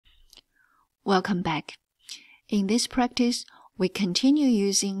Welcome back. In this practice, we continue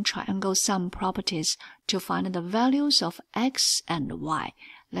using triangle sum properties to find the values of x and y.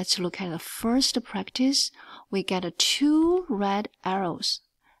 Let's look at the first practice. We get two red arrows.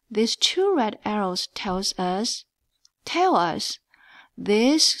 These two red arrows tell us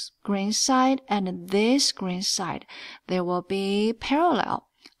this green side and this green side, they will be parallel.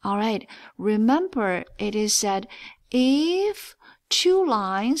 All right, remember it is said if two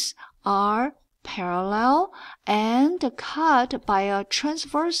lines are parallel and cut by a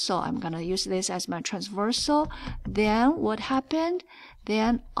transversal, I'm going to use this as my transversal, then what happened?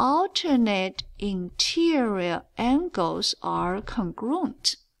 Then alternate interior angles are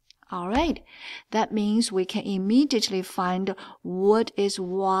congruent. All right, that means we can immediately find what is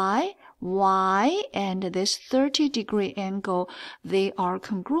y, and this 30-degree angle, they are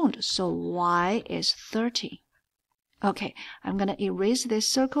congruent. So y is 30. Okay, I'm going to erase this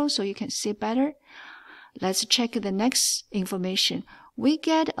circle so you can see better. Let's check the next information. We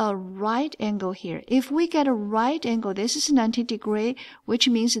get a right angle here. If we get a right angle, this is 90 degree, which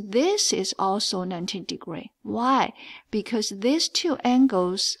means this is also 90 degree. Why? Because these two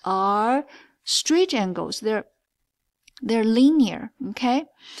angles are straight angles. They're linear, okay?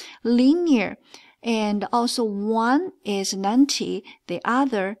 Linear. And also one is 90, the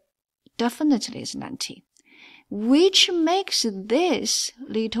other definitely is 90. Which makes this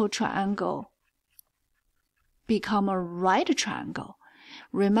little triangle become a right triangle.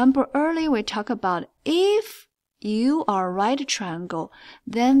 Remember earlier we talked about if you are a right triangle,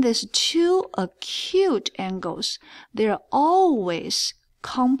 then these two acute angles, they're always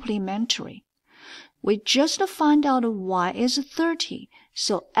complementary. We just find out y is 30.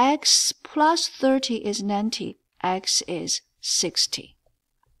 So x plus 30 is 90. X is 60.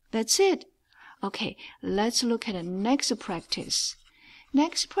 That's it. Okay, let's look at the next practice.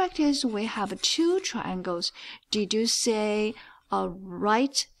 Next practice, we have two triangles. Did you say a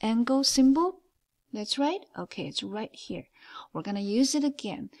right angle symbol? That's right. Okay, it's right here. We're going to use it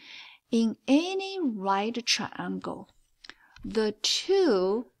again. In any right triangle, the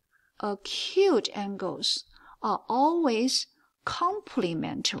two acute angles are always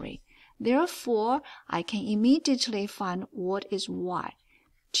complementary. Therefore, I can immediately find what is y.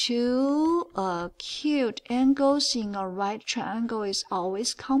 Two acute angles in a right triangle is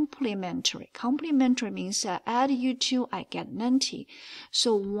always complementary. Complementary means I add you two, I get 90.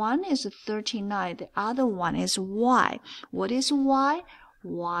 So one is 39, the other one is y. What is y?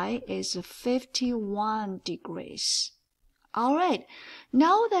 Y is 51 degrees. All right,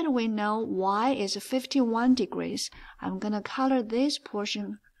 now that we know y is 51 degrees, I'm going to color this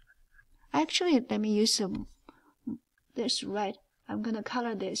portion. Actually, let me use this red. I'm going to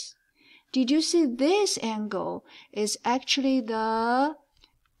color this. Did you see this angle is actually the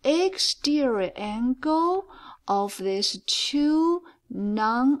exterior angle of this two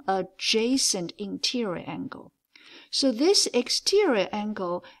non-adjacent interior angle. So this exterior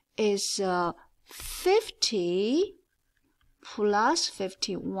angle is 50 plus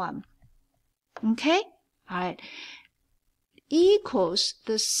 51. Okay? All right. Equals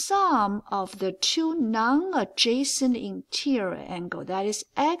the sum of the two non-adjacent interior angle, that is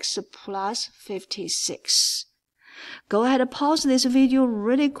x plus 56. Go ahead and pause this video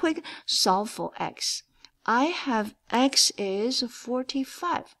really quick. Solve for x. I have x is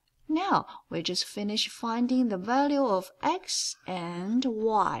 45. Now, we just finished finding the value of x and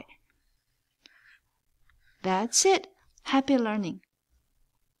y. That's it. Happy learning.